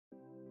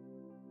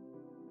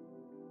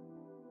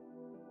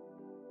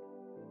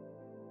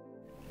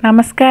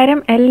നമസ്കാരം,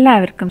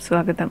 എല്ലാവർക്കും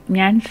സ്വാഗതം.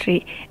 ഞാൻ ശ്രീ.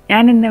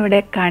 ഞാൻ ഇന്നിവിടെ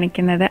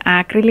കാണിക്കുന്നത്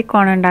ആക്രിലിക്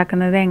കോൺ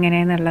ഉണ്ടാക്കുന്നത്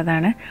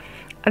എങ്ങനെയെന്നുള്ളതാണ്.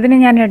 അതിന്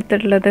ഞാൻ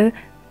എടുത്തിട്ടുള്ളത്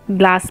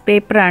ഗ്ലാസ്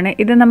പേപ്പറാണ്.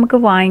 ഇത് നമുക്ക്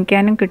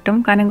വാങ്ങിക്കാനും കിട്ടും.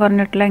 കനം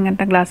കുറഞ്ഞിട്ടുള്ള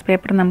ഇങ്ങനത്തെ ഗ്ലാസ്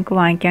പേപ്പർ നമുക്ക്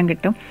വാങ്ങിക്കാൻ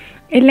കിട്ടും.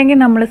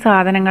 ഇല്ലെങ്കിൽ നമ്മൾ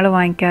സാധനങ്ങൾ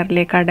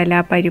വാങ്ങിക്കാറില്ലേ,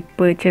 കടല,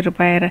 പരിപ്പ്,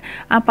 ചെറുപയർ,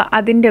 അപ്പോൾ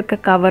അതിൻ്റെയൊക്കെ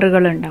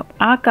കവറുകളുണ്ടാവും.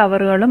 ആ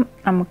കവറുകളും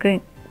നമുക്ക്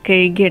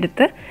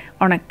കഴുകിയെടുത്ത്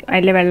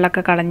അതിൽ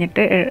വെള്ളമൊക്കെ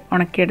കളഞ്ഞിട്ട്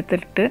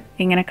ഉണക്കിയെടുത്തിട്ട്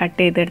ഇങ്ങനെ കട്ട്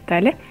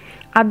ചെയ്തെടുത്താൽ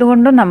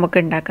അതുകൊണ്ടും നമുക്ക്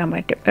ഉണ്ടാക്കാൻ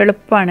പറ്റും.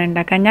 എളുപ്പമാണ്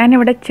ഉണ്ടാക്കാൻ.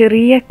 ഞാനിവിടെ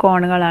ചെറിയ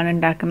കോണുകളാണ്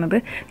ഉണ്ടാക്കുന്നത്.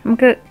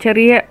 നമുക്ക്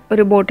ചെറിയ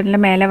ഒരു ബോട്ടിലിൻ്റെ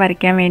മേലെ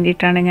വരയ്ക്കാൻ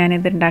വേണ്ടിയിട്ടാണ്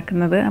ഞാനിത്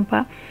ഉണ്ടാക്കുന്നത്.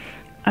 അപ്പോൾ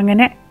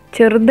അങ്ങനെ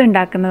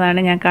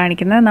ചെറുതുണ്ടാക്കുന്നതാണ് ഞാൻ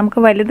കാണിക്കുന്നത്.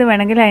 നമുക്ക് വലുത്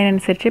വേണമെങ്കിൽ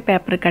അതിനനുസരിച്ച്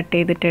പേപ്പർ കട്ട്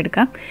ചെയ്തിട്ട്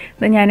എടുക്കാം.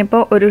 ഇത്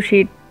ഞാനിപ്പോൾ ഒരു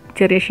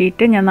ചെറിയ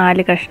ഷീറ്റ് ഞാൻ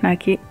 4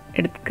 കഷ്ണാക്കി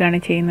എടുക്കുകയാണ്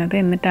ചെയ്യുന്നത്.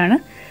 എന്നിട്ടാണ്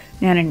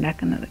ഞാൻ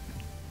ഉണ്ടാക്കുന്നത്.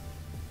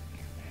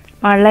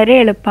 വളരെ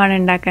എളുപ്പമാണ്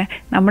ഉണ്ടാക്കാൻ.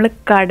 നമ്മൾ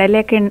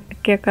കടലയൊക്കെ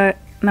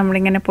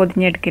നമ്മളിങ്ങനെ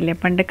പൊതിഞ്ഞെടുക്കില്ലേ,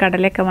 പണ്ട്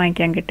കടലയൊക്കെ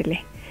വാങ്ങിക്കാൻ കിട്ടില്ലേ,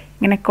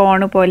 ഇങ്ങനെ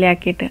കോണ് പോലെ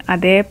ആക്കിയിട്ട്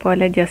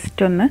അതേപോലെ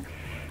ജസ്റ്റ് ഒന്ന്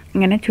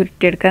ഇങ്ങനെ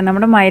ചുരുട്ടിയെടുക്കുക.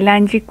 നമ്മുടെ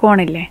മൈലാഞ്ചി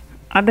കോണില്ലേ,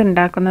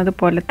 അതുണ്ടാക്കുന്നത്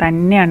പോലെ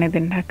തന്നെയാണ് ഇത്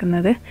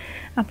ഉണ്ടാക്കുന്നത്.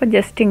 അപ്പോൾ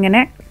ജസ്റ്റ്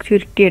ഇങ്ങനെ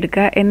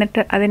ചുരുട്ടിയെടുക്കുക.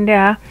 എന്നിട്ട് അതിൻ്റെ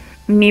ആ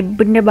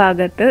നിബിൻ്റെ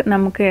ഭാഗത്ത്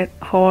നമുക്ക്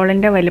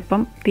ഹോളിൻ്റെ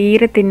വലിപ്പം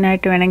തീരെ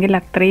തിന്നായിട്ട്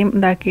വേണമെങ്കിൽ അത്രയും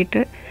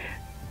ഇതാക്കിയിട്ട്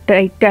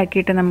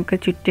ടൈറ്റാക്കിയിട്ട് നമുക്ക്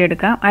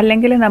ചുറ്റിയെടുക്കാം.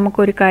 അല്ലെങ്കിൽ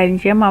നമുക്കൊരു കാര്യം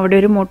ചെയ്യാം, അവിടെ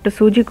ഒരു മൊട്ട്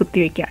സൂചി കുത്തി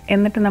വയ്ക്കുക.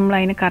 എന്നിട്ട് നമ്മൾ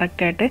അതിന്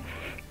കറക്റ്റായിട്ട്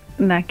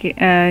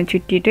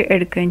ചുറ്റിയിട്ട്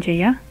എടുക്കുകയും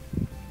ചെയ്യാം.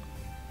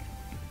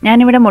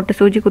 ഞാനിവിടെ മൊട്ട്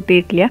സൂചി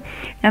കുത്തിയിട്ടില്ല,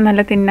 ഞാൻ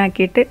നല്ല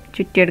തിന്നാക്കിയിട്ട്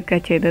ചുറ്റിയെടുക്കുക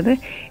ചെയ്തത്.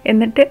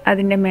 എന്നിട്ട്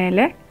അതിൻ്റെ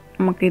മേലെ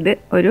നമുക്കിത്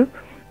ഒരു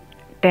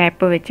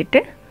ടാപ്പ്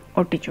വെച്ചിട്ട്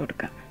ഒട്ടിച്ചു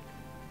കൊടുക്കാം.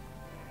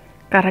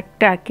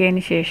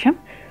 കറക്റ്റാക്കിയതിന് ശേഷം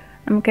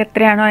നമുക്ക്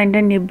എത്രയാണോ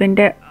അതിൻ്റെ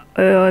നിബിൻ്റെ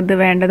ഇത്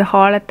വേണ്ടത്,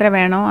 ഹോൾ എത്ര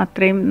വേണോ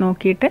അത്രയും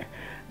നോക്കിയിട്ട്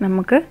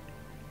നമുക്ക്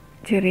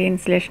ചെറിയ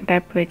ഇൻസുലേഷൻ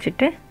ടാപ്പ്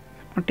വെച്ചിട്ട്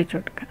ഒട്ടിച്ചു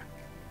കൊടുക്കാം.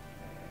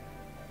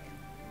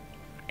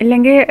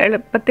 ഇല്ലെങ്കിൽ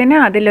എളുപ്പത്തിന്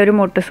അതിലൊരു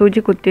മൊട്ട്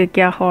സൂചി കുത്തി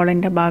വയ്ക്കുക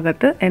ഹോളിൻ്റെ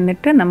ഭാഗത്ത്.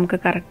 എന്നിട്ട് നമുക്ക്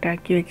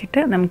കറക്റ്റാക്കി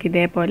വെച്ചിട്ട്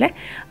നമുക്കിതേപോലെ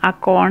ആ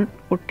കോൺ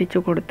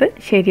ഒട്ടിച്ചു കൊടുത്ത്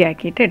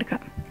ശരിയാക്കിയിട്ട്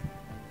എടുക്കാം.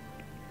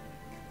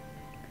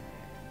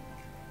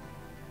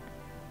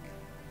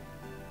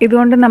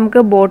 ഇതുകൊണ്ട് നമുക്ക്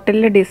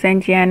ബോട്ടിൽ ഡിസൈൻ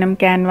ചെയ്യാനും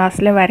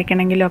ക്യാൻവാസിൽ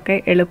വരയ്ക്കണമെങ്കിലും ഒക്കെ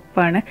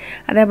എളുപ്പമാണ്.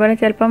 അതേപോലെ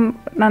ചിലപ്പം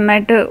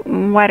നന്നായിട്ട്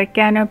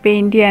വരയ്ക്കാനോ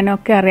പെയിൻറ്റ് ചെയ്യാനോ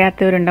ഒക്കെ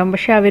അറിയാത്തവരുണ്ടാകും.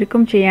 പക്ഷേ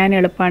അവർക്കും ചെയ്യാൻ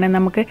എളുപ്പമാണ്.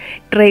 നമുക്ക്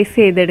ട്രേസ്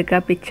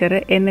ചെയ്തെടുക്കുക പിക്ചർ.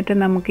 എന്നിട്ട്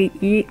നമുക്ക്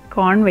ഈ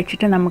കോൺ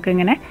വെച്ചിട്ട്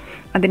നമുക്കിങ്ങനെ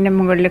അതിൻ്റെ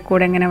മുകളിൽ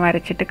കൂടെ ഇങ്ങനെ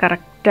വരച്ചിട്ട്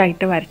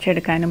കറക്റ്റായിട്ട്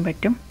വരച്ചെടുക്കാനും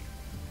പറ്റും.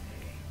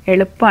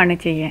 എളുപ്പമാണ്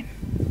ചെയ്യാൻ.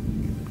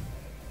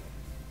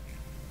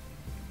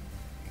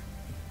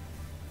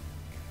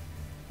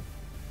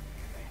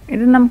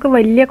 ഇത് നമുക്ക്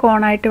വലിയ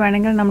കോണായിട്ട്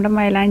വേണമെങ്കിൽ നമ്മുടെ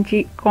മൈലാഞ്ചി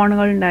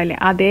കോണുകൾ ഉണ്ടാവില്ലേ,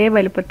 അതേ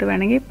വലുപ്പത്തിൽ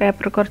വേണമെങ്കിൽ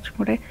പേപ്പർ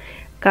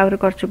കവർ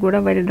കുറച്ചും കൂടെ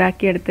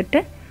വലുതാക്കി എടുത്തിട്ട്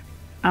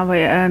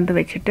ഇത്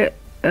വെച്ചിട്ട്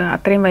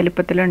അത്രയും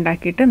വലുപ്പത്തിൽ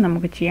ഉണ്ടാക്കിയിട്ട്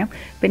നമുക്ക് ചെയ്യാം.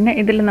 പിന്നെ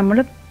ഇതിൽ നമ്മൾ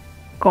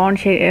കോൺ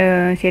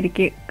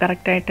ശരിക്ക്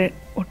കറക്റ്റായിട്ട്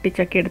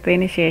ഒട്ടിച്ചൊക്കെ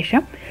എടുത്തതിന്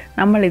ശേഷം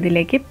നമ്മൾ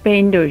ഇതിലേക്ക്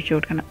പെയിൻറ്റ് ഒഴിച്ചു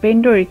കൊടുക്കണം.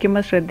 പെയിൻറ്റ്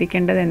ഒഴിക്കുമ്പോൾ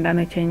ശ്രദ്ധിക്കേണ്ടത്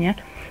എന്താണെന്ന് വെച്ച് കഴിഞ്ഞാൽ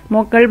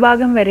മുകൾ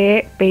ഭാഗം വരെ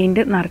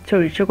പെയിൻറ്റ്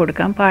നിറച്ചൊഴിച്ചു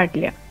കൊടുക്കാൻ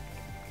പാടില്ല.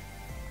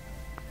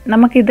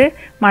 നമുക്കിത്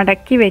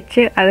മടക്കി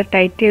വെച്ച് അത്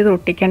ടൈറ്റ് ചെയ്ത്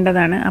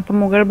ഒട്ടിക്കേണ്ടതാണ്. അപ്പോൾ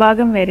മുകൾ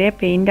ഭാഗം വരെ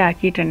പെയിൻറ്റ്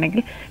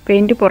ആക്കിയിട്ടുണ്ടെങ്കിൽ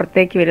പെയിൻറ്റ്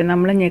പുറത്തേക്ക് വരും.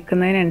 നമ്മൾ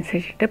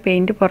ഞെക്കുന്നതിനനുസരിച്ചിട്ട്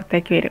പെയിൻറ്റ്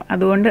പുറത്തേക്ക് വരും.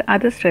 അതുകൊണ്ട്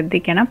അത്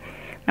ശ്രദ്ധിക്കണം.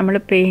 നമ്മൾ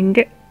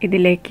പെയിൻറ്റ്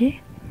ഇതിലേക്ക്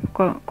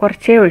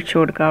കുറച്ചേ ഒഴിച്ചു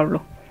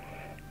കൊടുക്കാവുള്ളൂ.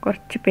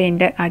 കുറച്ച്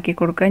പെയിൻറ്റ് ആക്കി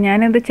കൊടുക്കുക.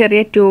 ഞാനത്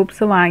ചെറിയ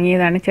ട്യൂബ്സ്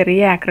വാങ്ങിയതാണ്.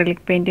 ചെറിയ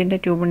ആക്രിലിക് പെയിൻറ്റിൻ്റെ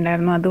ട്യൂബ്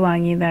ഉണ്ടായിരുന്നു, അത്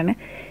വാങ്ങിയതാണ്.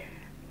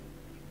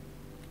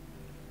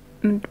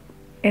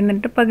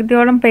 എന്നിട്ട്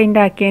പകുതിയോളം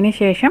പെയിൻറ്റ് ആക്കിയതിന്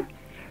ശേഷം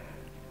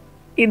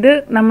ഇത്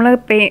നമ്മൾ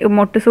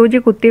മൊട്ട് സൂചി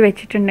കുത്തി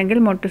വെച്ചിട്ടുണ്ടെങ്കിൽ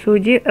മൊട്ട്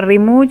സൂചി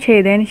റിമൂവ്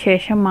ചെയ്തതിന്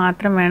ശേഷം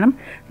മാത്രം വേണം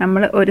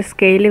നമ്മൾ ഒരു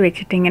സ്കെയിൽ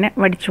വെച്ചിട്ട് ഇങ്ങനെ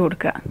വടിച്ചു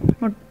കൊടുക്കുക.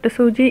 മൊട്ട്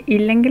സൂചി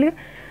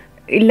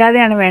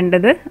ഇല്ലാതെയാണ്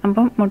വേണ്ടത്.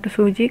 അപ്പം മൊട്ട്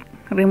സൂചി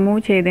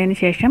റിമൂവ് ചെയ്തതിന്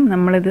ശേഷം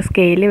നമ്മളിത്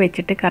സ്കെയിൽ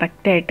വെച്ചിട്ട്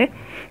കറക്റ്റായിട്ട്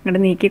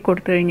ഇങ്ങോട്ട് നീക്കി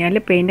കൊടുത്തു കഴിഞ്ഞാൽ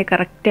പെയിൻറ്റ്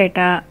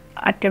കറക്റ്റായിട്ട് ആ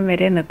അറ്റം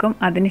വരെ നിൽക്കും.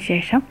 അതിന്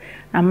ശേഷം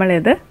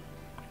നമ്മളിത്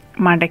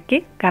മടക്കി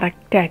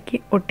കറക്റ്റാക്കി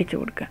ഒട്ടിച്ചു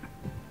കൊടുക്കുക.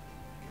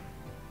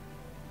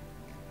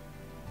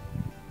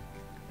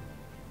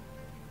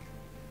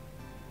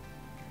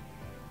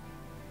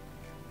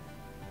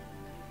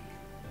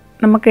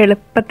 നമുക്ക്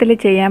എളുപ്പത്തിൽ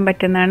ചെയ്യാൻ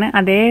പറ്റുന്നതാണ്.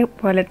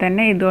 അതേപോലെ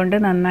തന്നെ ഇതുകൊണ്ട്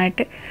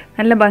നന്നായിട്ട്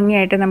നല്ല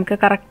ഭംഗിയായിട്ട് നമുക്ക്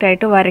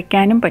കറക്റ്റായിട്ട്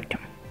വരയ്ക്കാനും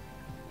പറ്റും.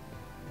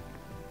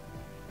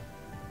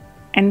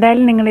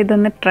 എന്തായാലും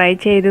നിങ്ങളിതൊന്ന് ട്രൈ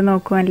ചെയ്ത്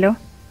നോക്കുമല്ലോ.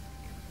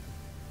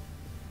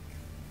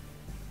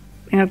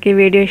 നിങ്ങൾക്ക് ഈ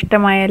വീഡിയോ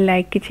ഇഷ്ടമായാൽ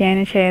ലൈക്ക്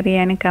ചെയ്യാനും ഷെയർ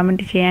ചെയ്യാനും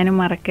കമൻറ്റ് ചെയ്യാനും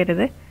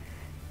മറക്കരുത്.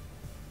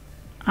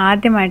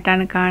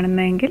 ആദ്യമായിട്ടാണ്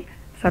കാണുന്നതെങ്കിൽ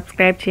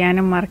സബ്സ്ക്രൈബ്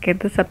ചെയ്യാനും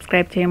മറക്കരുത്.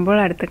 സബ്സ്ക്രൈബ് ചെയ്യുമ്പോൾ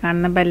അടുത്ത്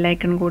കാണുന്ന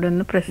ബെല്ലൈക്കൺ കൂടെ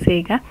ഒന്ന് പ്രസ്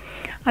ചെയ്യുക.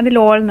 അതിൽ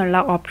ഓൾ എന്നുള്ള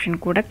ഓപ്ഷൻ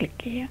കൂടെ ക്ലിക്ക്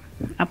ചെയ്യുക.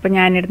 അപ്പോൾ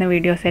ഞാനിടുന്ന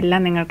വീഡിയോസ്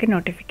എല്ലാം നിങ്ങൾക്ക്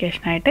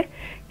നോട്ടിഫിക്കേഷനായിട്ട്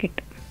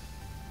കിട്ടും.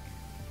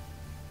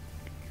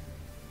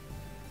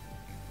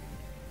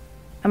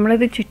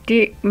 നമ്മളിത് ചുറ്റി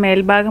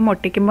മേൽഭാഗം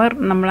ഒട്ടിക്കുമ്പോൾ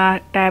നമ്മൾ ആ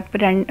ടാപ്പ്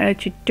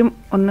ചുറ്റും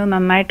ഒന്ന്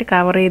നന്നായിട്ട്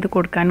കവർ ചെയ്ത്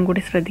കൊടുക്കാനും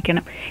കൂടി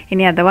ശ്രദ്ധിക്കണം.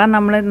 ഇനി അഥവാ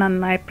നമ്മൾ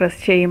നന്നായി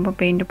പ്രസ് ചെയ്യുമ്പോൾ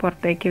പെയിൻറ്റ്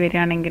പുറത്തേക്ക്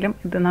വരികയാണെങ്കിലും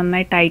ഇത്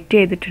നന്നായി ടൈറ്റ്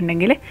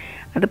ചെയ്തിട്ടുണ്ടെങ്കിൽ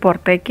അത്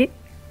പുറത്തേക്ക്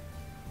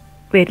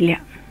വരില്ല.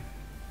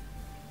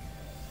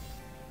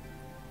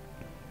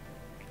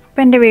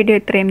 അപ്പോൾ എൻ്റെ വീഡിയോ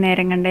ഇത്രയും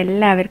നേരം കണ്ട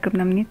എല്ലാവർക്കും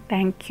നന്ദി.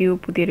 Thank you.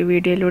 പുതിയൊരു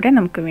വീഡിയോയിലൂടെ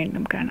നമുക്ക്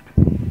വീണ്ടും കാണാം.